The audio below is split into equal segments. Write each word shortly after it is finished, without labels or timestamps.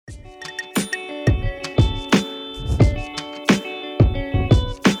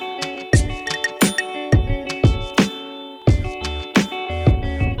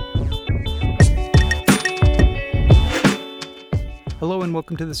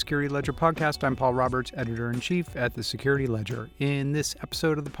welcome to the Security Ledger podcast. I'm Paul Roberts, editor-in-chief at the Security Ledger. In this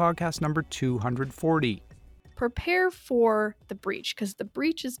episode of the podcast, number 240. Prepare for the breach, because the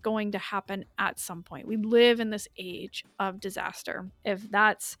breach is going to happen at some point. We live in this age of disaster. If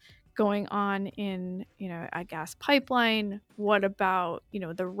that's going on in, a gas pipeline, what about,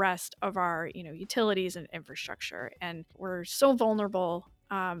 the rest of our, utilities and infrastructure? And we're so vulnerable,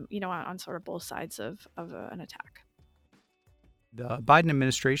 on sort of both sides of an attack. The Biden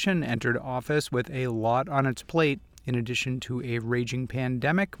administration entered office with a lot on its plate. In addition to a raging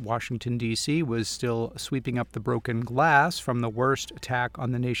pandemic, Washington, D.C. was still sweeping up the broken glass from the worst attack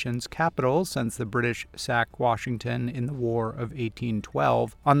on the nation's capital since the British sacked Washington in the War of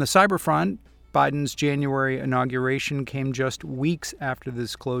 1812. On the cyber front, Biden's January inauguration came just weeks after the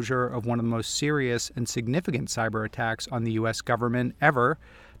disclosure of one of the most serious and significant cyber attacks on the U.S. government ever,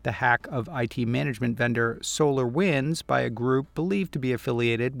 the hack of IT management vendor SolarWinds by a group believed to be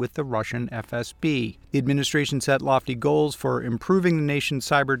affiliated with the Russian FSB. The administration set lofty goals for improving the nation's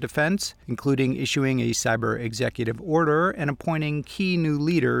cyber defense, including issuing a cyber executive order and appointing key new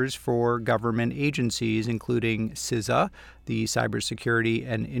leaders for government agencies, including CISA, the Cybersecurity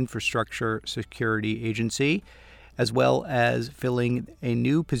and Infrastructure Security Agency, as well as filling a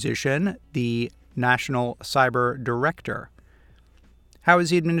new position, the National Cyber Director. How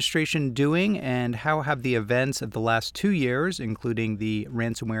is the administration doing, and how have the events of the last 2 years, including the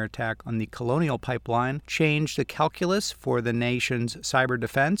ransomware attack on the Colonial Pipeline, changed the calculus for the nation's cyber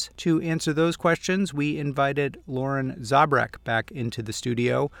defense? To answer those questions, we invited Lauren Zabrak back into the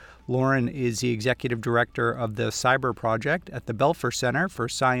studio. Lauren is the executive director of the Cyber Project at the Belfer Center for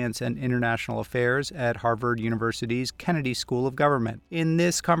Science and International Affairs at Harvard University's Kennedy School of Government. In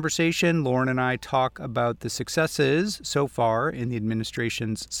this conversation, Lauren and I talk about the successes so far in the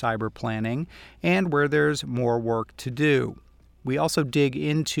administration's cyber planning and where there's more work to do. We also dig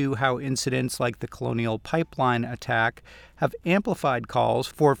into how incidents like the Colonial Pipeline attack have amplified calls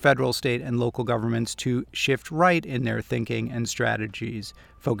for federal, state, and local governments to shift right in their thinking and strategies,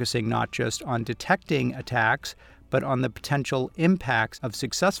 focusing not just on detecting attacks, but on the potential impacts of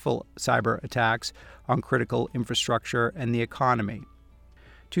successful cyber attacks on critical infrastructure and the economy.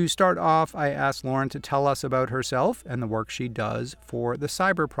 To start off, I asked Lauren to tell us about herself and the work she does for the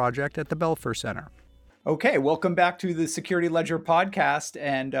Cyber Project at the Belfer Center. Okay, welcome back to the Security Ledger podcast.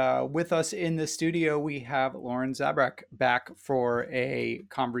 And with us in the studio, we have Lauren Zabrak back for a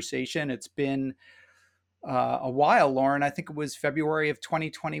conversation. It's been a while, Lauren. I think it was February of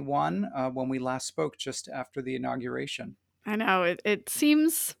 2021 when we last spoke, just after the inauguration. I know it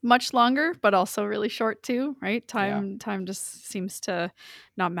seems much longer, but also really short too, right? Time just seems to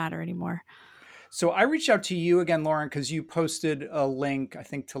not matter anymore. So I reached out to you again, Lauren, because you posted a link, I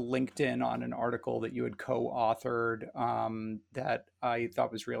think, to LinkedIn on an article that you had co-authored that I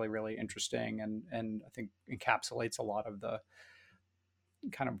thought was really, really interesting and I think encapsulates a lot of the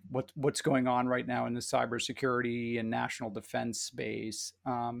kind of what's going on right now in the cybersecurity and national defense space.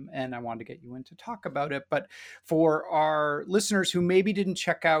 And I wanted to get you in to talk about it. But for our listeners who maybe didn't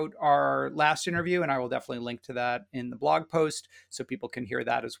check out our last interview, and I will definitely link to that in the blog post so people can hear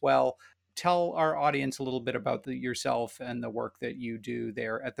that as well. Tell our audience a little bit about yourself and the work that you do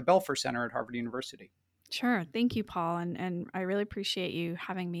there at the Belfer Center at Harvard University. Sure. Thank you, Paul. And I really appreciate you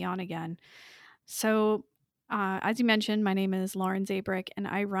having me on again. So as you mentioned, my name is Lauren Zabrak, and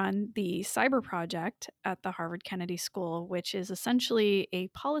I run the Cyber Project at the Harvard Kennedy School, which is essentially a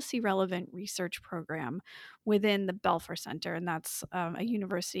policy-relevant research program within the Belfer Center, and that's a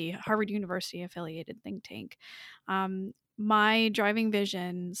Harvard University-affiliated think tank. My driving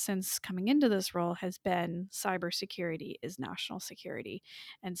vision since coming into this role has been cybersecurity is national security.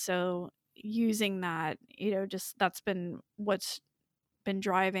 And so using that, just that's been what's been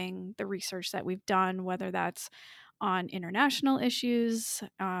driving the research that we've done, whether that's on international issues,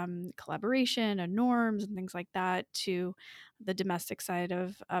 collaboration and norms and things like that, to the domestic side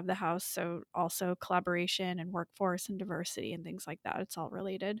of the house. So also collaboration and workforce and diversity and things like that. It's all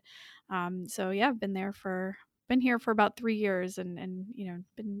related. I've been here for about 3 years and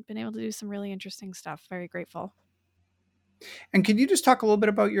been able to do some really interesting stuff. Very grateful. And can you just talk a little bit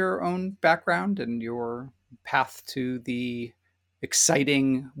about your own background and your path to the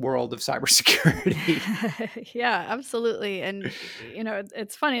exciting world of cybersecurity? Yeah, absolutely. And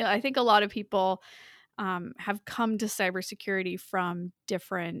it's funny. I think a lot of people have come to cybersecurity from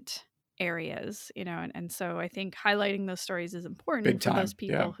different areas, and so I think highlighting those stories is Big important for those time.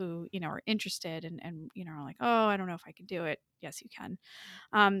 Yeah. people who, are interested and are like, oh, I don't know if I can do it. Yes, you can.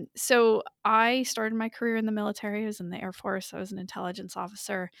 So I started my career in the military. I was in the Air Force. I was an intelligence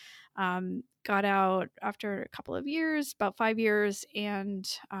officer. Got out after a couple of years, about 5 years, and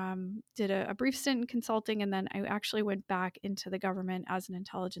did a brief stint in consulting. And then I actually went back into the government as an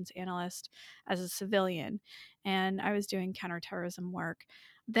intelligence analyst as a civilian. And I was doing counterterrorism work.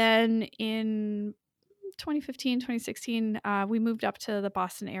 Then in 2015, 2016, we moved up to the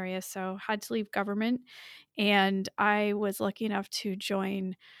Boston area, so had to leave government. And I was lucky enough to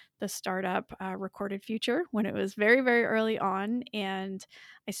join the startup Recorded Future when it was very, very early on. And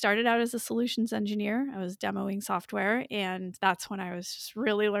I started out as a solutions engineer. I was demoing software, and that's when I was just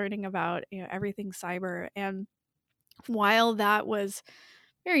really learning about everything cyber. And while that was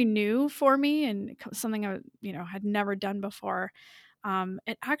very new for me and something I had never done before,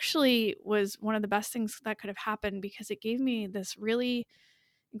 it actually was one of the best things that could have happened because it gave me this really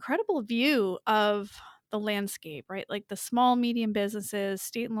incredible view of the landscape, right? Like the small, medium businesses,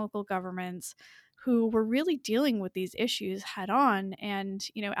 state and local governments who were really dealing with these issues head on. And,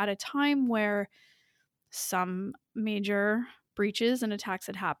 at a time where some major breaches and attacks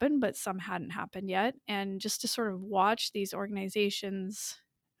had happened, but some hadn't happened yet. And just to sort of watch these organizations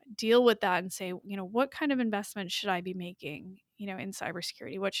deal with that and say, what kind of investment should I be making, in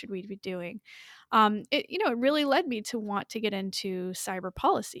cybersecurity? What should we be doing? It really led me to want to get into cyber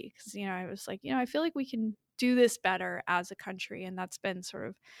policy because, I was like, I feel like we can do this better as a country. And that's been sort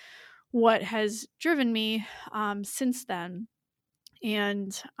of what has driven me since then.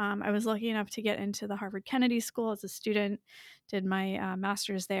 And I was lucky enough to get into the Harvard Kennedy School as a student, did my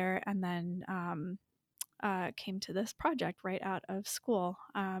master's there, and then came to this project right out of school.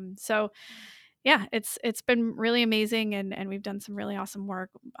 So yeah, it's been really amazing, and we've done some really awesome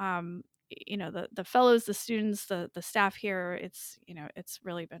work. The fellows, the students, the staff here, it's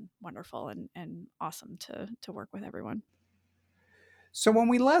really been wonderful and awesome to work with everyone. So when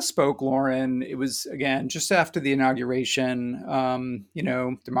we last spoke, Lauren, it was again just after the inauguration.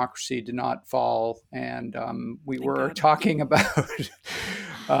 Democracy did not fall, and we Thank were God. talking about.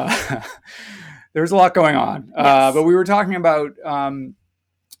 There's a lot going on, Yes. but we were talking about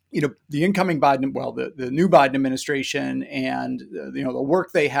the incoming Biden, the new Biden administration, and the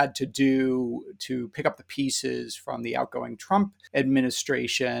work they had to do to pick up the pieces from the outgoing Trump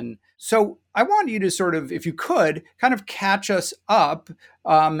administration. So I want you to sort of, if you could, kind of catch us up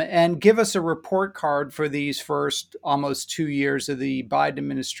and give us a report card for these first almost 2 years of the Biden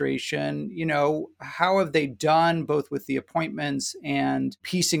administration. How have they done both with the appointments and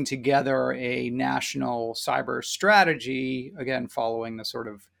piecing together a national cyber strategy, again, following the sort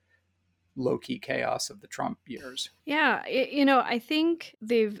of low-key chaos of the Trump years? Yeah, I think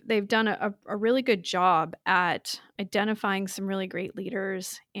they've done a really good job at identifying some really great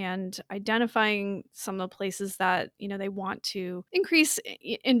leaders and identifying some of the places that they want to increase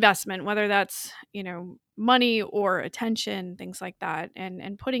investment, whether that's money or attention, things like that,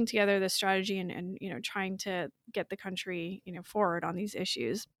 and putting together the strategy and trying to get the country forward on these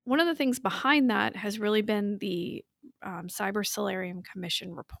issues. One of the things behind that has really been the Cyber Solarium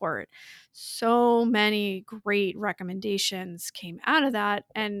Commission report. So many great recommendations came out of that,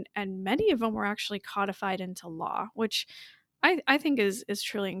 and many of them were actually codified into law, which I think is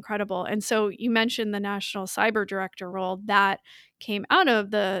truly incredible. And so you mentioned the National Cyber Director role that came out of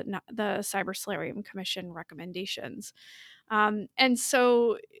the Cyber Solarium Commission recommendations. And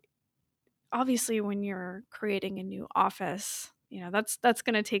so obviously when you're creating a new office, that's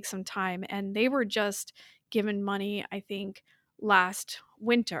going to take some time, and they were just given money, I think, last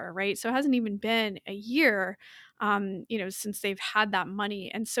winter, right? So it hasn't even been a year since they've had that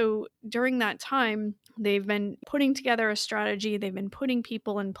money. And so during that time, they've been putting together a strategy, they've been putting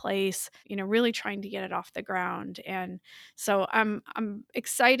people in place, really trying to get it off the ground. And so I'm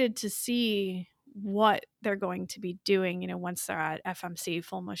excited to see what they're going to be doing, once they're at FMC,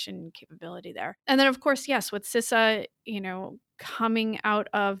 full motion capability there. And then, of course, yes, with CISA, coming out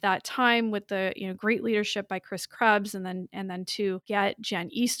of that time with the, great leadership by Chris Krebs, and then to get Jen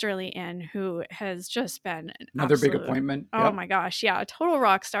Easterly in, who has just been an Another big absolute, appointment. oh Yep. my gosh, yeah, a total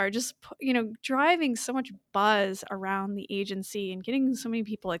rock star, just, driving so much buzz around the agency and getting so many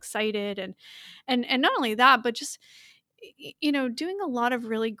people excited. And not only that, but just, doing a lot of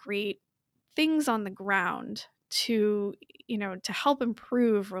really great things on the ground to to help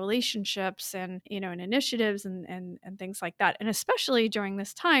improve relationships and initiatives and things like that, and especially during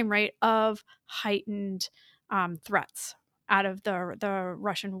this time, right, of heightened threats out of the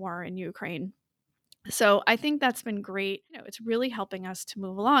Russian war in Ukraine. So I think that's been great. It's really helping us to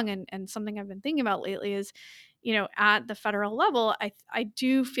move along. And something I've been thinking about lately is, at the federal level, I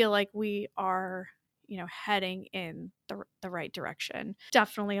do feel like we are, heading in the right direction.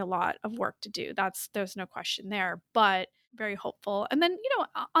 Definitely a lot of work to do. There's no question there, but very hopeful. And then,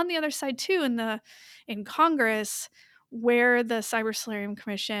 on the other side too, in Congress, where the Cyber Solarium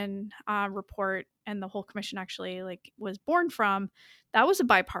Commission report and the whole commission actually like was born from, that was a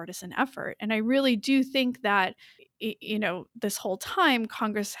bipartisan effort. And I really do think that, this whole time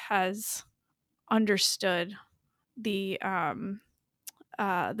Congress has understood the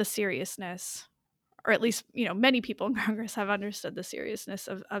seriousness, or at least, many people in Congress have understood the seriousness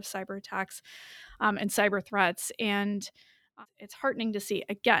of cyber attacks and cyber threats. And it's heartening to see,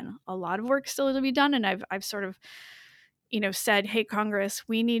 again, a lot of work still to be done. And I've sort of, said, hey, Congress,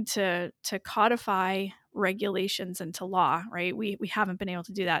 we need to codify regulations into law, right? We haven't been able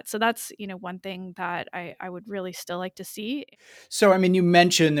to do that. So that's, one thing that I would really still like to see. So, I mean, you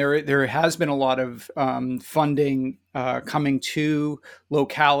mentioned there has been a lot of funding coming to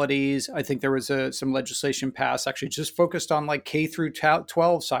localities. I think there was some legislation passed actually just focused on like K through 12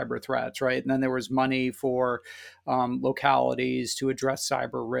 cyber threats, right? And then there was money for localities to address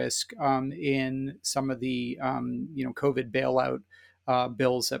cyber risk in some of the COVID bailout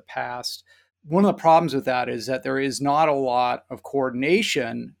bills that passed. One of the problems with that is that there is not a lot of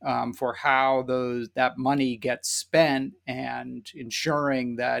coordination for how that money gets spent, and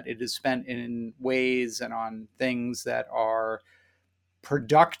ensuring that it is spent in ways and on things that are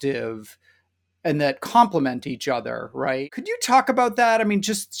productive and that complement each other, right? Could you talk about that? I mean,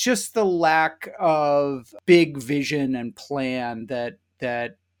 just the lack of big vision and plan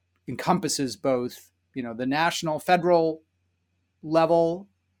that encompasses both, the national, federal level,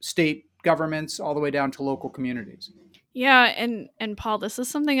 state governments, all the way down to local communities. Yeah, and Paul, this is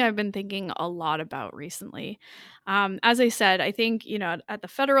something I've been thinking a lot about recently. As I said, I think, at the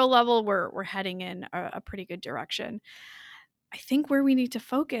federal level, we're heading in a pretty good direction. I think where we need to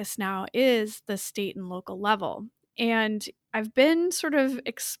focus now is the state and local level. And I've been sort of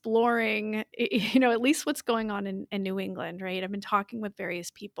exploring, at least what's going on in New England, right? I've been talking with various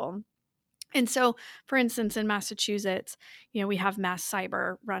people. And so, for instance, in Massachusetts, we have Mass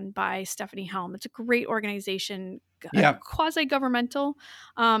Cyber run by Stephanie Helm. It's a great organization, Yeah. quasi-governmental,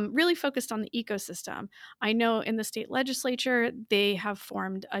 really focused on the ecosystem. I know in the state legislature, they have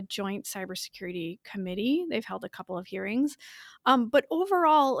formed a joint cybersecurity committee. They've held a couple of hearings. But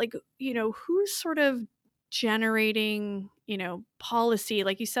overall, like, who's sort of generating, policy,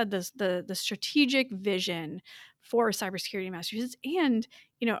 like you said, the strategic vision for cybersecurity in Massachusetts and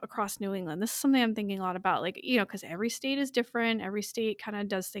across New England. This is something I'm thinking a lot about, like, because every state is different. Every state kind of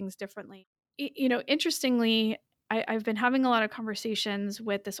does things differently. Interestingly, I've been having a lot of conversations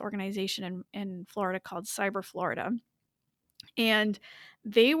with this organization in Florida called Cyber Florida. And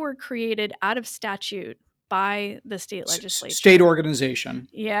they were created out of statute by the state legislature. State organization.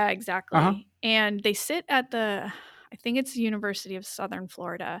 Yeah, exactly. And they sit at I think it's the University of Southern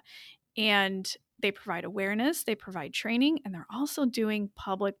Florida. And they provide awareness, they provide training, and they're also doing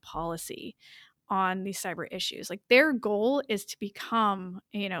public policy on these cyber issues. Like, their goal is to become,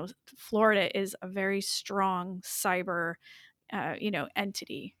 Florida is a very strong cyber,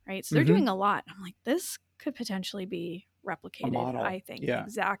 entity, right? So they're doing a lot. I'm like, this could potentially be replicated, I think. Yeah.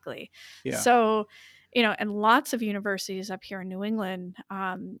 Exactly. Yeah. So, and lots of universities up here in New England.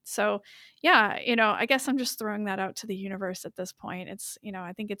 So yeah, I guess I'm just throwing that out to the universe at this point. It's,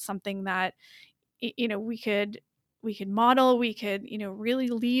 I think it's something that, we could model, we could, really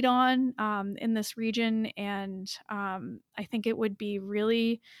lead on in this region. And I think it would be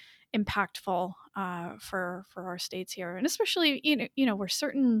really impactful for our states here. And especially, where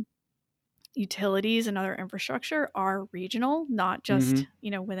certain utilities and other infrastructure are regional, not just,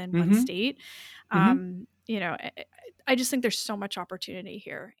 within one state. I just think there's so much opportunity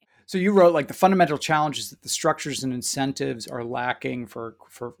here. So you wrote, like, the fundamental challenge is that the structures and incentives are lacking for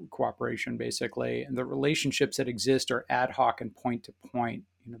cooperation, basically, and the relationships that exist are ad hoc and point to point.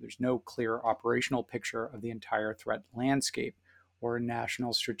 There's no clear operational picture of the entire threat landscape or a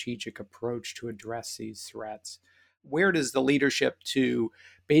national strategic approach to address these threats. Where does the leadership to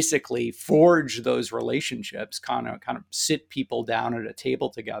basically forge those relationships, kind of sit people down at a table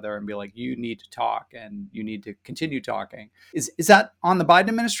together and be like, you need to talk and you need to continue talking? Is that on the Biden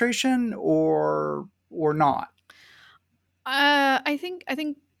administration or not? I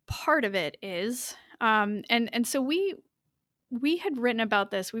think part of it is, and so we had written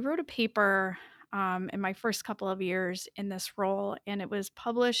about this. We wrote a paper in my first couple of years in this role, and it was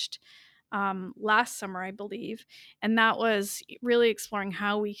published last summer, I believe, and that was really exploring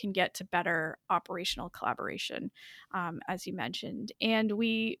how we can get to better operational collaboration, as you mentioned. And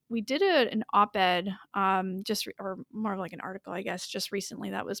we did an op-ed, or more like an article, I guess, just recently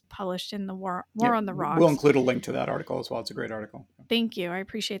that was published in the War Yeah, on the we'll Rocks. include a link to that article as well. It's a great article. Thank you. I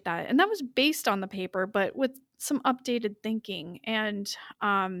appreciate that. And that was based on the paper, but with some updated thinking and,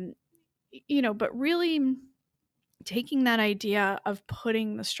 but really taking that idea of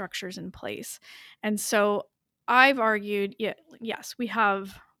putting the structures in place. And so I've argued, yes, we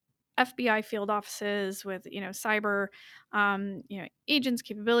have FBI field offices with, cyber, agents,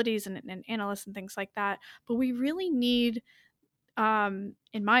 capabilities, and analysts and things like that. But we really need, in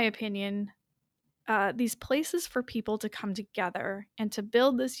my opinion, these places for people to come together and to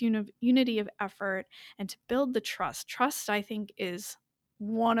build this unity of effort and to build the trust. Trust, I think, is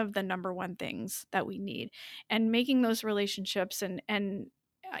one of the number one things that we need, and making those relationships and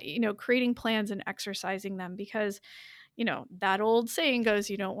creating plans and exercising them, because that old saying goes,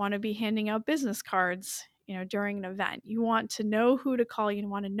 you don't want to be handing out business cards during an event. You want to know who to call. You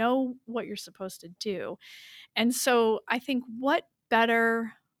want to know what you're supposed to do. And so I think what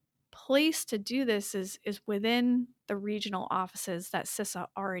better place to do this is within the regional offices that CISA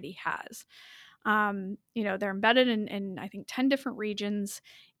already has. They're embedded in I think 10 different regions,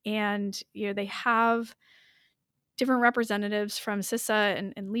 and they have different representatives from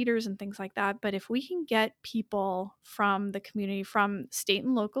CISA and leaders and things like that. But if we can get people from the community, from state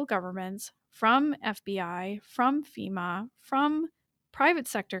and local governments, from FBI, from FEMA, from private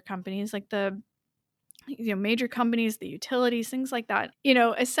sector companies like the major companies, the utilities, things like that,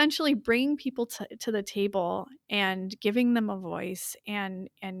 essentially bringing people to the table and giving them a voice, and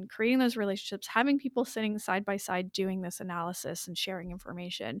creating those relationships, having people sitting side by side doing this analysis and sharing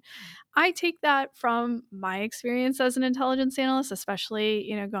information. I take that from my experience as an intelligence analyst, especially,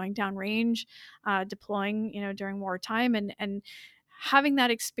 going downrange, deploying, during wartime, and having that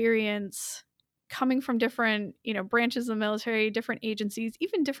experience coming from different, branches of the military, different agencies,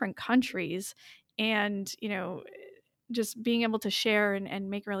 even different countries, and just being able to share and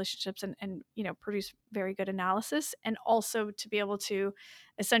make relationships, and produce very good analysis, and also to be able to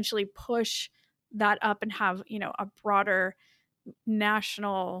essentially push that up and have a broader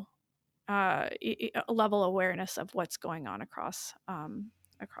national level awareness of what's going on across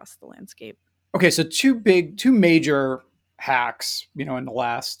the landscape. Okay, so two major hacks,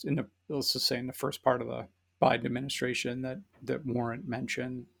 let's just say in the first part of the Biden administration that Warrant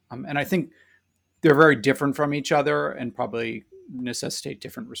mentioned, and I think they're very different from each other and probably necessitate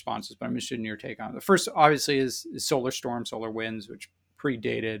different responses. But I'm interested in your take on it. The first, obviously, is solar storm, solar winds, which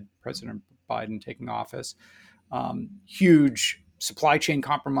predated President Biden taking office. Huge supply chain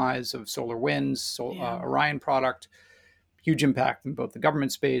compromise of solar winds, Orion product, huge impact in both the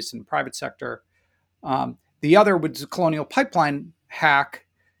government space and private sector. The other was the Colonial Pipeline hack,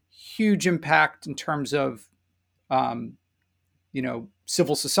 huge impact in terms of,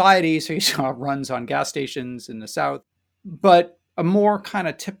 civil society. So you saw runs on gas stations in the South, but a more kind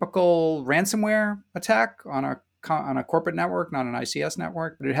of typical ransomware attack on a corporate network, not an ICS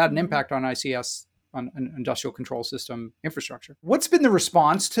network, but it had an impact on ICS, on an industrial control system infrastructure. What's been the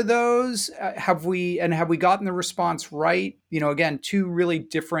response to those? Have we gotten the response right? Again, two really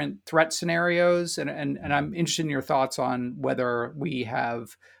different threat scenarios, and I'm interested in your thoughts on whether we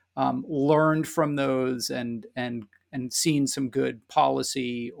have learned from those and seen some good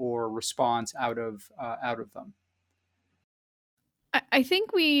policy or response out of them. I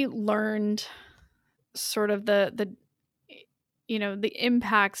think we learned sort of the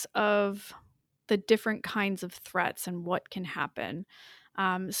impacts of the different kinds of threats and what can happen.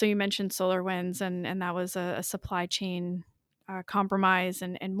 So you mentioned solar winds, and that was a supply chain compromise,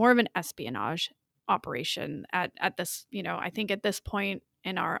 and more of an espionage operation at this, I think at this point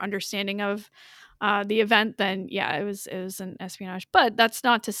in our understanding of the event, then it was an espionage. But that's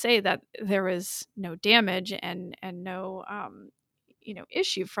not to say that there was no damage and no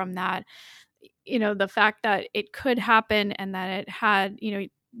issue from that. The fact that it could happen and that it had,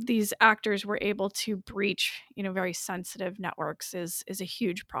 these actors were able to breach, very sensitive networks is a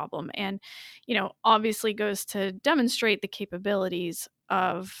huge problem, and obviously goes to demonstrate the capabilities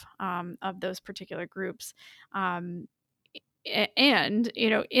of those particular groups, and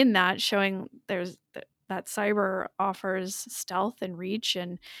in that showing there's that cyber offers stealth and reach,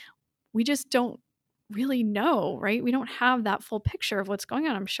 and we just don't really know, right? We don't have that full picture of what's going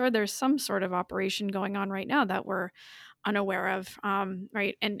on. I'm sure there's some sort of operation going on right now that we're unaware of,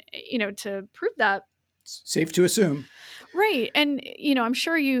 right? And to prove that, safe to assume, right? And I'm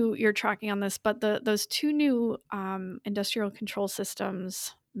sure you're tracking on this, but those two new industrial control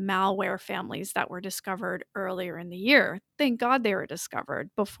systems malware families that were discovered earlier in the year. Thank God they were discovered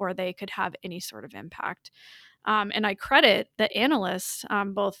before they could have any sort of impact. And I credit the analysts,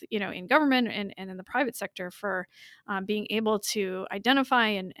 both in government and in the private sector, for being able to identify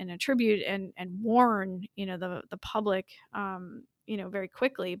and attribute and warn the public very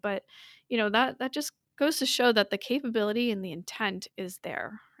quickly. But that just goes to show that the capability and the intent is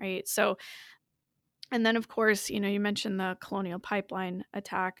there, right? So, and then of course, you mentioned the Colonial Pipeline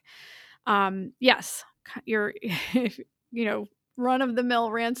attack. Yes, you're run of the mill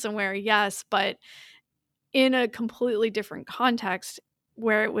ransomware, yes, but in a completely different context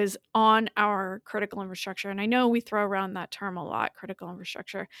where it was on our critical infrastructure. And I know we throw around that term a lot, critical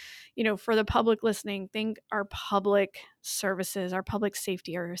infrastructure. For the public listening, think our public services, our public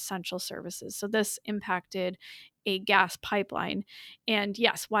safety are essential services. So this impacted a gas pipeline. And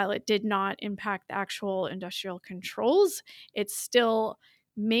yes, while it did not impact the actual industrial controls, it still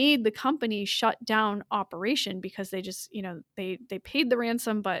made the company shut down operation because they just, they paid the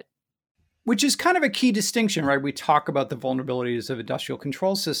ransom, but which is kind of a key distinction, right? We talk about the vulnerabilities of industrial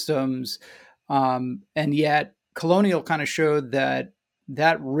control systems, and yet Colonial kind of showed that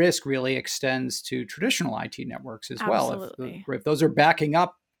risk really extends to traditional IT networks as well. Absolutely. If those are backing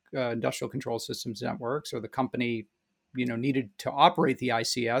up industrial control systems networks, or the company needed to operate the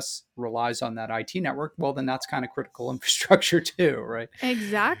ICS relies on that IT network, well, then that's kind of critical infrastructure too, right?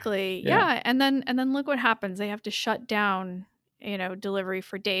 Exactly. Yeah. And then look what happens. They have to shut down delivery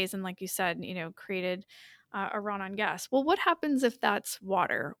for days, and like you said, created a run on gas. Well, what happens if that's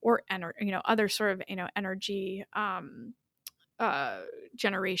water or other sort of energy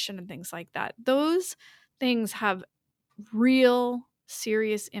generation and things like that? Those things have real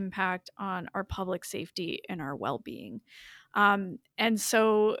serious impact on our public safety and our well-being. And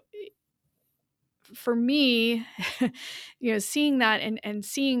so for me, seeing that and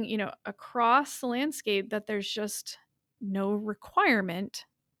seeing, across the landscape that there's just no requirement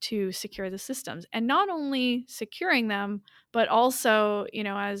to secure the systems, and not only securing them, but also,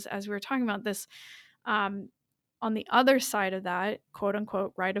 as we were talking about this, um, on the other side of that, quote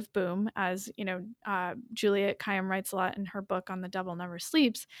unquote, right of boom, as Juliet Kayyem writes a lot in her book on The Devil Never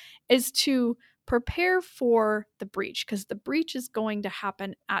Sleeps, is to prepare for the breach, because the breach is going to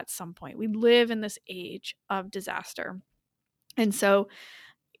happen at some point. We live in this age of disaster. And so,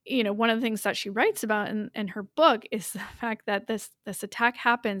 one of the things that she writes about in her book is the fact that this attack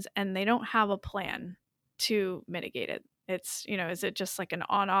happens and they don't have a plan to mitigate it. It's, is it just like an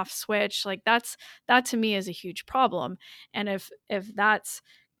on-off switch? Like that to me is a huge problem. And if that's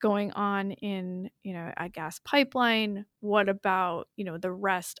going on in, a gas pipeline, what about, the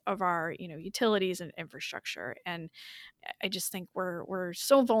rest of our, utilities and infrastructure? And I just think we're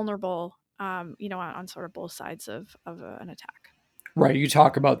so vulnerable, on sort of both sides of an attack. Right. You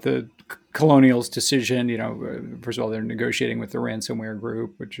talk about the Colonial's decision. First of all, they're negotiating with the ransomware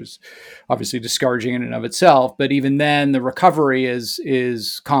group, which is obviously discouraging in and of itself. But even then, the recovery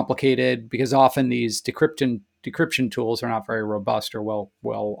is complicated because often these decryption tools are not very robust or well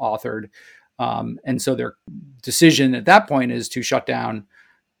authored, and so their decision at that point is to shut down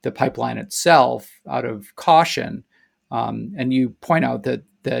the pipeline itself out of caution. And you point out that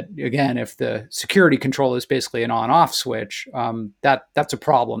again, if the security control is basically an on-off switch, that's a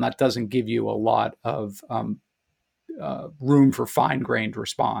problem. That doesn't give you a lot of room for fine-grained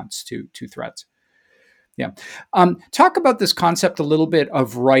response to threats. Yeah. Talk about this concept a little bit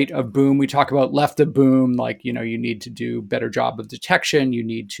of right of boom. We talk about left of boom, like, you need to do better job of detection. You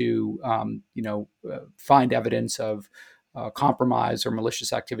need to, find evidence of compromise or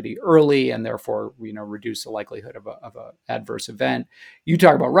malicious activity early, and therefore, reduce the likelihood of a adverse event. You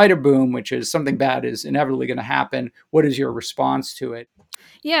talk about right of boom, which is something bad is inevitably going to happen. What is your response to it?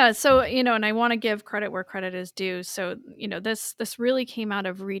 Yeah, so and I want to give credit where credit is due. So this really came out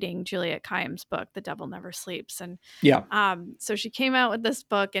of reading Juliet Kayyem's book, The Devil Never Sleeps, and so she came out with this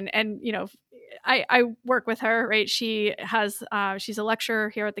book, and I work with her, right? She has she's a lecturer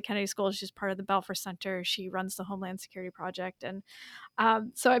here at the Kennedy School. She's part of the Belfer Center. She runs the Homeland Security Project, and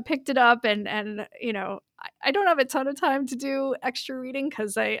so I picked it up, and I don't have a ton of time to do extra reading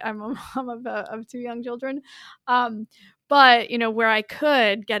because I'm a mom of two young children. But, where I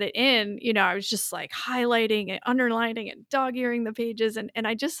could get it in, I was just like highlighting and underlining and dog-earing the pages. And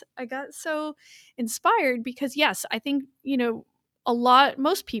I got so inspired because, yes, I think,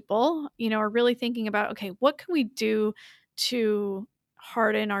 most people, are really thinking about, okay, what can we do to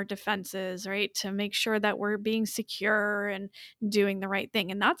harden our defenses, right? To make sure that we're being secure and doing the right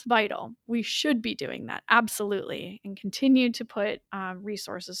thing. And that's vital. We should be doing that. Absolutely. And continue to put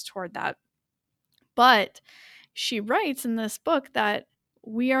resources toward that. But she writes in this book that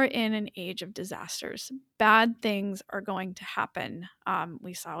we are in an age of disasters. Bad things are going to happen.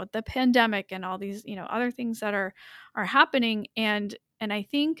 We saw with the pandemic and all these, other things that are happening. And I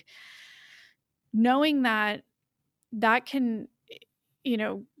think knowing that can,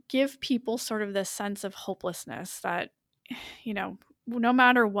 give people sort of this sense of hopelessness that, no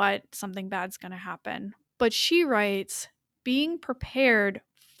matter what, something bad's going to happen. But she writes, being prepared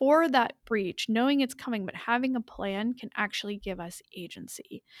for that breach, knowing it's coming, but having a plan can actually give us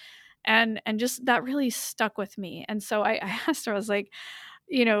agency. And just that really stuck with me. And so I asked her, I was like,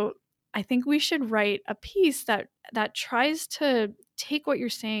 I think we should write a piece that tries to take what you're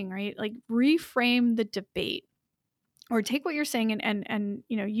saying, right? Like reframe the debate, or take what you're saying and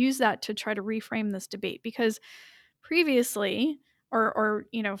use that to try to reframe this debate. Because previously, or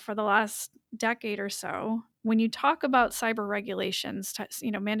for the last decade or so, when you talk about cyber regulations,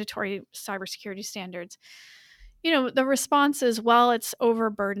 mandatory cybersecurity standards, the response is, well, it's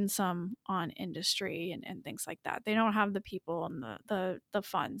overburdensome on industry and things like that. They don't have the people and the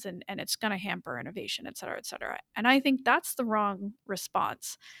funds, and it's going to hamper innovation, et cetera, et cetera. And I think that's the wrong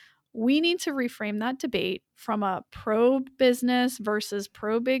response. We need to reframe that debate from a pro-business versus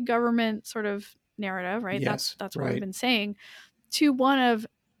pro-big government sort of narrative, right? Yes, that's what we've been saying, to one of,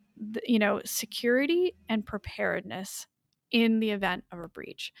 security and preparedness in the event of a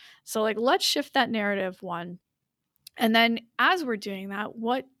breach. So let's shift that narrative one. And then as we're doing that,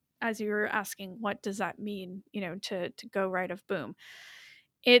 as you were asking, what does that mean, to go right of boom?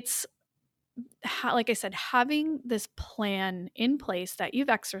 It's, like I said, having this plan in place that you've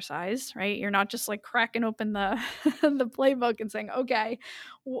exercised, right? You're not just cracking open the the playbook and saying, okay,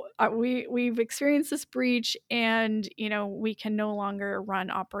 we've experienced this breach, and we can no longer run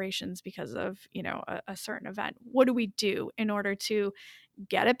operations because of a certain event. What do we do in order to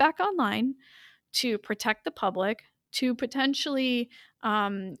get it back online, to protect the public, to potentially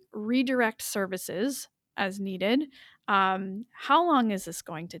redirect services as needed? How long is this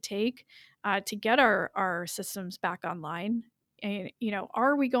going to take to get our systems back online? And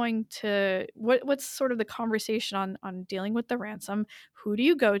are we going to what's sort of the conversation on dealing with the ransom? Who do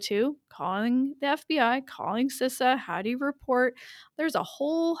you go to? Calling the FBI, calling CISA? How do you report? There's a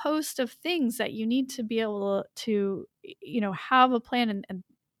whole host of things that you need to be able to have a plan and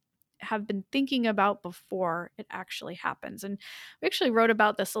have been thinking about before it actually happens. And we actually wrote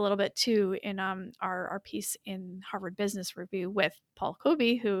about this a little bit too in our piece in Harvard Business Review with Paul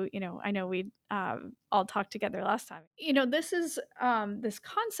Kobe, who I know we all talked together last time. This is this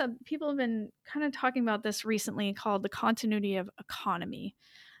concept, people have been kind of talking about this recently, called the continuity of economy.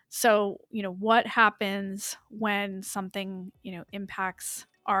 So what happens when something impacts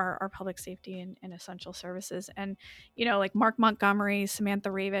our public safety and essential services? And like Mark Montgomery, Samantha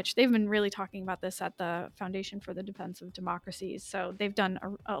Ravitch, they've been really talking about this at the Foundation for the Defense of Democracies. So they've done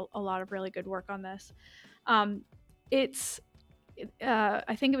a lot of really good work on this. I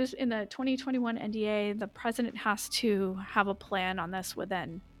think it was in the 2021 NDA, the president has to have a plan on this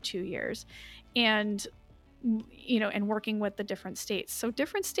within 2 years. And and working with the different states. So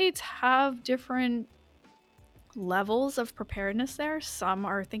different states have different levels of preparedness there. Some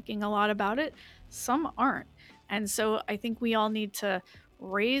are thinking a lot about it, some aren't. And so I think we all need to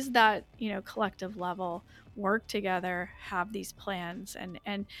raise that, collective level, work together, have these plans.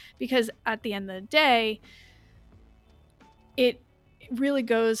 And because at the end of the day, it really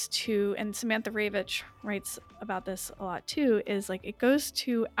goes to, and Samantha Ravitch writes about this a lot too, is it goes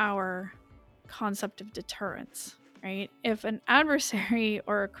to our concept of deterrence, right? If an adversary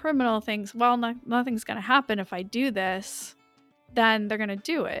or a criminal thinks, well, nothing's going to happen if I do this, then they're going to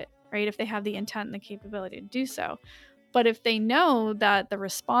do it, right? If they have the intent and the capability to do so. But if they know that the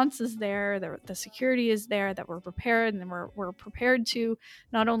response is there, the security is there, that we're prepared, and we're prepared to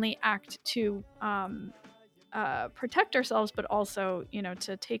not only act to protect ourselves, but also,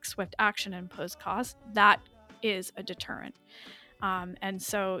 to take swift action and impose costs, that is a deterrent. And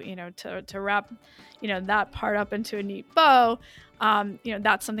so, to wrap, that part up into a neat bow,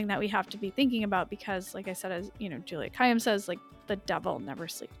 that's something that we have to be thinking about, because like I said, as, Julia Kayyem says, the devil never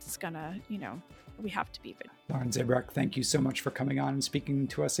sleeps. It's gonna, we have to be good. Lauren Zabrak, thank you so much for coming on and speaking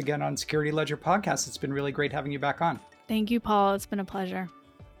to us again on Security Ledger Podcast. It's been really great having you back on. Thank you, Paul. It's been a pleasure.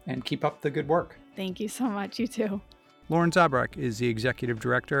 And keep up the good work. Thank you so much. You too. Lauren Zabrak is the Executive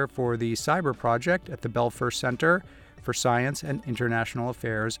Director for the Cyber Project at the Belfer Center for Science and International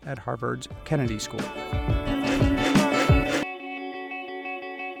Affairs at Harvard's Kennedy School.